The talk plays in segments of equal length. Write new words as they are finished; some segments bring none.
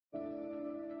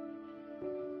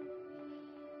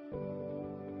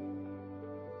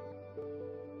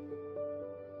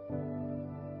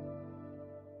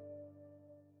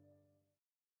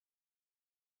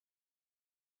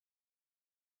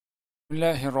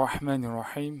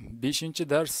Bismillahirrohmanirrohim.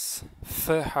 5-dars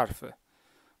f harfi.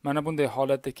 Mana bunday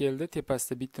holatda keldi.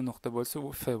 Tepasida bitta nuqta bo'lsa,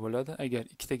 u f bo'ladi. Agar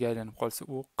ikkitaga aylanib qolsa,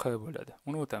 u q bo'ladi.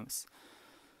 Uni o'tamiz.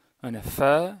 Mana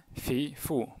fa, fi,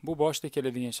 fu. Bu boshda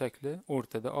keladigan shakli,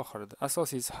 o'rtada, oxirida.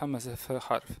 Asosiysi hammasi f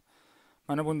harf.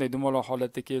 Mana bunday dumaloq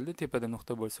holatda keldi. Tepada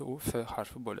nuqta bo'lsa, u f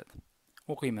harfi bo'ladi.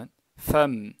 O'qiyman.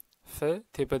 Fam, f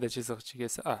tepada chiziqcha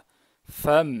kelsa a.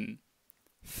 Fam,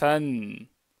 fan,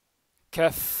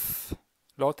 kaf.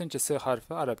 Lotincha s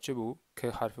harfi, arabcha bu k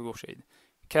harfiga o'xshaydi.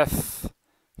 Kaf,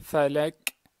 falak,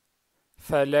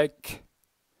 falak.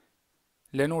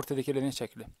 Len o'rtada keladigan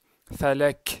shakli.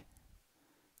 Falak,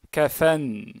 kafan,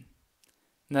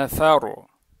 nafaru,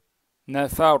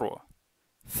 nafaru,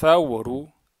 favru,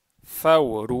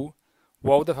 favru.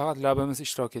 Vovda faqat labimiz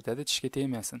ishtirok etadi, tishga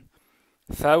tegmasin.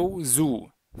 Favzu,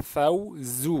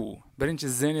 favzu. Birinchi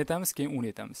zn etamiz, keyin un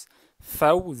etamiz.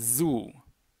 Favzu.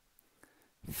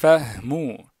 Fahmu,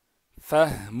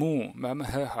 fahmu. Mana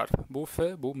h harf. Bu f,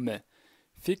 bu m.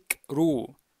 Fikru,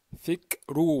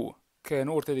 fikru.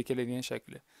 K'ni o'rtada keladigan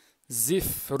shakli.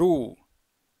 Zifru,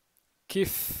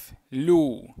 kiflu.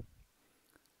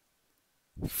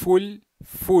 Ful,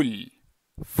 ful,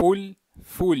 ful,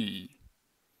 ful.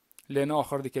 Leni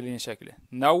oxirida keladigan shakli.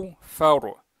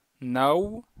 Nawfaru,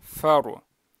 nawfaru,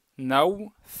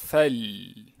 nawfal.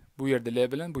 Bu yerda l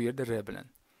bilan, bu yerda r bilan.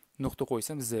 Nuqta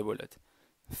qo'ysam z bo'ladi.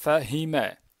 Fahima,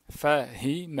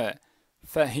 fahima,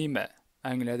 fahima.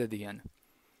 Angladi degani.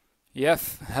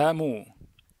 Yafhamu,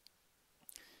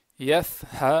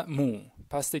 yafhamu.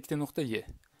 Pastda ikkita nuqta y.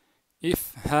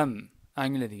 Ifham,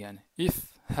 angla degani.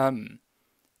 Ifham,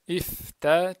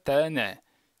 iftatana,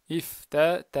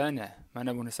 iftatana.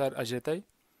 Mana buni sar ajratay.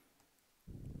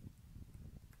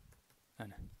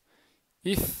 Mana.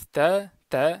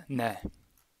 Iftatana.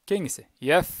 Keyingisi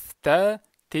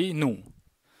yaftatinu.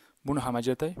 Buni ham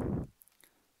ajratay.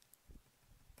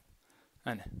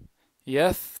 Ana.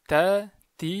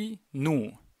 Yaftatinu.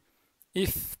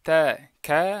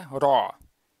 Iftakara.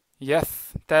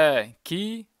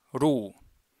 Yaftakiru.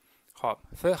 Xo'p,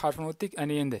 f harfini o'tdik.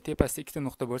 Ana endi tepasida ikkita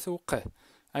nuqta bo'lsa, u q.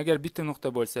 Agar bitta nuqta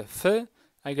bo'lsa f,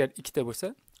 agar ikkita bo'lsa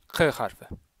q harfi.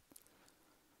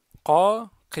 Q,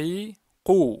 qi,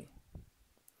 qu.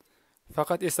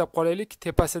 Faqat eslab qolaylik,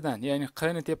 tepasidan, ya'ni q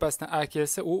ni tepasidan a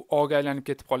kelsa, u o ga aylanib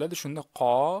ketib qoladi. Shunda q,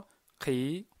 qi,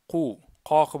 qu. Q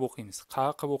qilib o'qiymiz. Q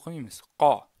qilib o'qimaymiz. Q.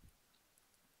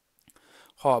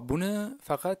 Xo'p, buni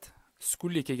faqat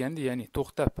sukunli kelganda, ya'ni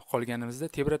to'xtab qolganimizda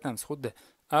tebratamiz. Xuddi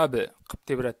ab qilib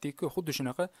tebratdik-ku, xuddi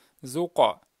shunaqa zuqa,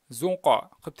 zunqa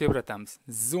qilib tebratamiz.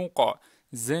 Zunqa.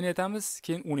 Zn etamiz,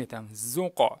 keyin un etamiz.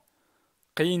 Zunqa.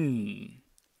 Qin,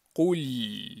 qul,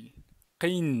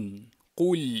 qin,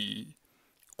 qul.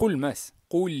 Qulmas,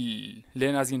 qul.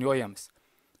 Len ozgina yoyamiz.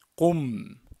 Qum,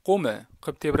 qumi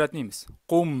qilib tebratmaymiz.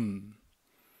 Qum.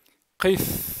 Qif,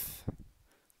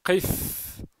 qif,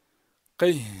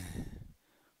 qih,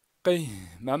 qih.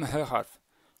 Mana h harf.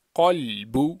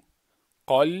 Qalbu,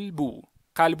 qalbu.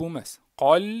 Qalbu emas.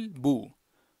 Qalbu.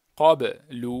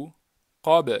 Qablu,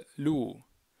 qablu.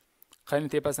 Qani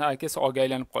tepasidan a kelsa o ga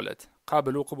aylanib qoladi.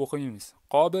 Qablu qilib o'qimaymiz.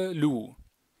 Qablu.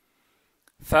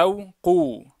 Fawqu.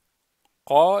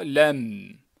 Qalam,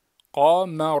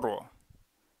 qamar.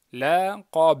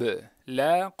 Laqab,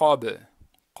 laqab.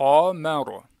 Qamar.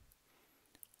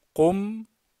 Qum,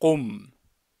 qum.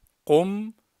 Qum,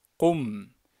 qum.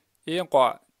 Iqa,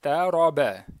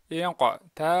 taraba. Iqa,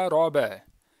 taraba.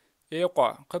 Iqa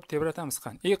qilib tebratamiz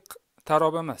qani. Iq,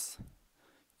 taroba emas.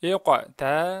 Iqa,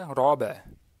 taroba.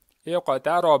 Iqa,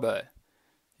 taroba.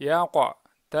 Yaqa,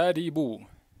 taribu.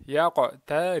 Yaqa,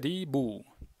 taribu.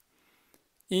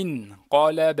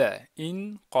 Inqalaba,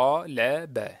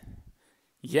 inqalaba.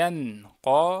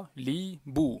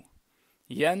 Yanqalibu,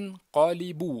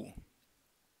 yanqalibu.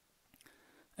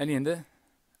 Ana endi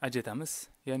ajratamiz.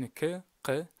 Ya'ni k, q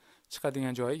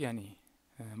chiqadigan joyi, ya'ni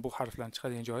bu harflarning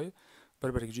chiqadigan joyi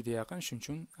bir-biriga juda yaqin, shuning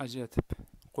uchun ajratib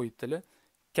qo'yibdilar.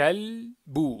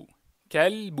 Kalbu,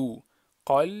 kalbu.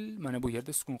 Qol, mana bu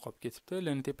yerda sukun qolib ketibdi,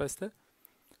 lani tepasida.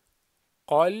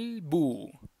 Qalbu.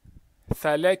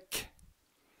 Falak,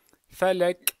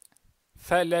 falak,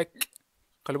 falak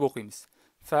qilib o'qiymiz.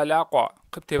 Falaqa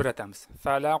qilib tebratamiz.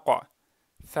 Falaqa,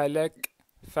 falak,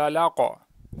 falaqa.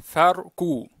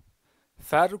 Farqu,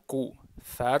 farqu,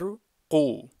 farqu,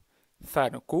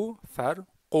 farqu,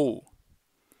 farqu.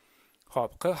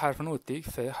 Xo'p, q harfini o'tdik,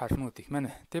 f harfini o'tdik. Mana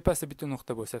tepasida bitta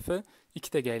nuqta bo'lsa f,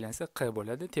 ikkitaga aylansa q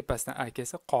bo'ladi. Tepasidan a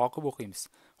kelsa q qilib o'qiymiz.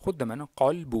 Xuddi mana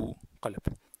qalbu qilib.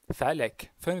 Falak.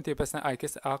 F ni tepasidan a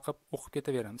kelsa a qilib o'qib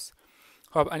ketaveramiz.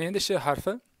 Xo'p, ana endi sh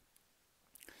harfi.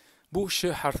 Bu sh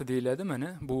harfi deyiladi. Mana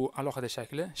bu alohida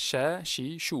shakli sha, shi,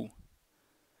 shu.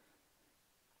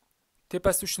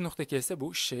 Tepasida 3 ta nuqta kelsa, bu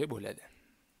sh bo'ladi.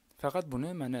 Faqat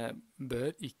buni mana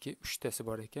 1, 2, 3 tasi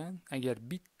bor ekan. Agar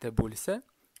bitta bo'lsa,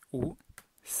 u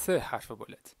s harfi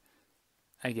bo'ladi.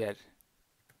 Agar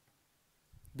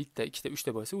bitta, ikkita, 3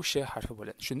 ta bo'lsa, u sh harfi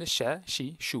bo'ladi. Shunda sha, shi,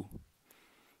 shu.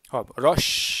 Xo'p,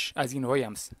 rosh azgina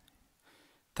yoyamiz.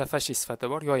 Tafashi sifati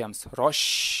bor, yoyamiz.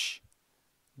 Rosh,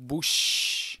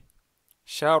 bush,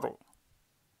 sharu,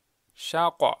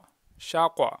 shaqo,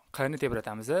 shaqo. Qni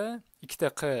tebratamiz. Ikkita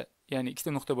q, ya'ni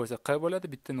ikkita nuqta bo'lsa q bo'ladi,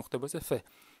 bitta nuqta bo'lsa f.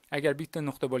 Agar bitta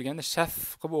nuqta bo'lganda shaf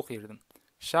qilib o'qirdim.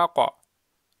 Shaqo,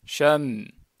 sham,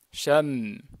 sham,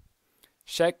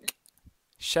 shak,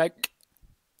 shak,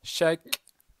 shak.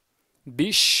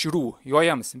 Bishru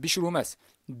yoyamiz. Bishru emas.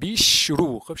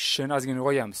 Bishru qilib shni ozgina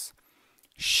yoyamiz.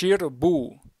 Shirbu,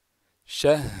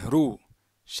 shahru,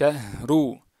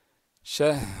 shahru,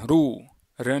 shahru.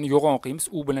 Rni yo'g'on o'qiymiz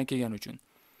u bilan kelgani uchun.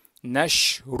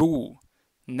 Nashru,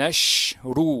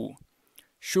 nashru,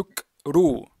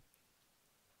 shukru,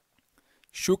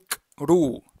 shukru,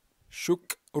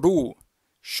 shukru,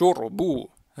 shurbu.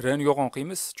 Rni yo'g'on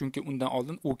o'qiymiz chunki undan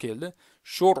oldin u keldi.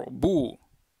 Shurbu.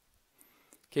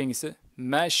 Keyingisi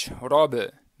mashrobi,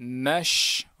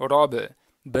 mashrobi.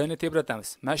 Bni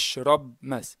tebratamiz. Mashrob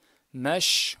emas.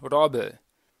 Mashrobi.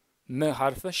 M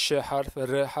harfi, sh harfi,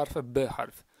 r harfi, b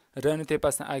harfi. Rni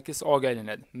tepasidan akis oga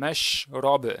aylanadi.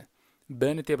 Mashrobi.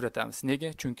 Bni tebratamiz.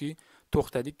 Nega? Chunki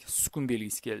to'xtadik, sukun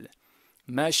belgisi keldi.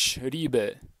 Mashribi,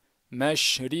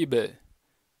 mashribi,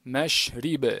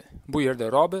 mashribi. Bu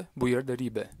yerda robi, bu yerda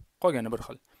ribi. Qolgani bir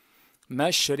xil.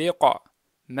 Mashriqo,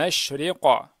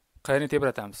 mashriqo. Qni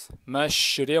tebratamiz.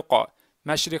 Mashriqo.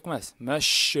 Mashriq emas.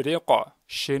 Mashriqo.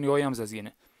 Shni yoyamiz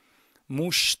ozgina.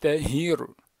 Mushtahir,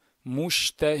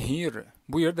 mushtahir.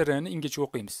 Bu yerda rni ingichka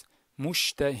o'qiymiz.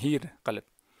 Mushtahir qilib.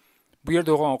 Bu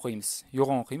yerda yo'g'on o'qiymiz.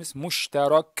 Yo'g'on o'qiymiz.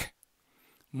 Mushtarak,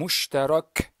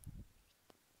 mushtarak.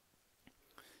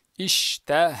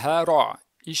 Ishtahara,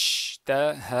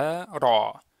 ishtahara,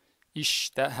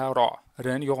 ishtahara.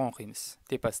 Rni yo'g'on o'qiymiz.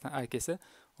 Tepasidan a kelsa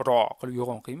ro qilib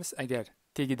yo'g'on o'qiymiz. Agar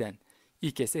tegidan i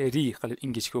kelsa ri qilib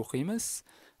ingichka o'qiymiz.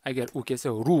 Agar u kelsa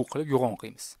ru qilib yo'g'on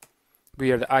o'qiymiz. Bu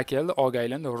yerda a keldi, oga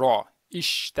aylandi ro.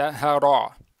 Ishtahara,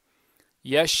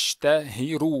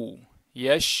 yashtahiru,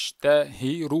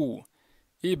 yashtahiru.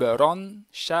 Ibron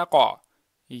shaqo,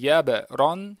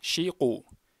 yabron shiqu.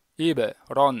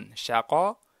 Ibron shaqo,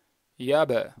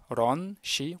 yabron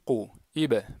shiqu.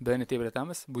 Ibi bni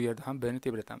tebratamiz. Bu yerda ham bni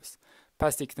tebratamiz.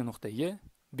 Pastda ikkita nuqta y,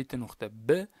 bitta nuqta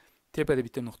b, tepada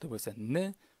bitta nuqta bo'lsa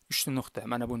n, 3 ta nuqta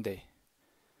mana bunday.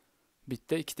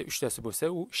 Bitta, ikkita, 3 tasi bo'lsa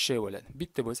u sh bo'ladi.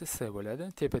 Bitta bo'lsa s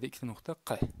bo'ladi. Tepada ikkita nuqta q.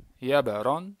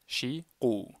 Yabron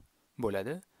shiqu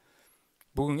bo'ladi.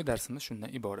 Bugungi darsimiz shundan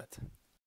iborat.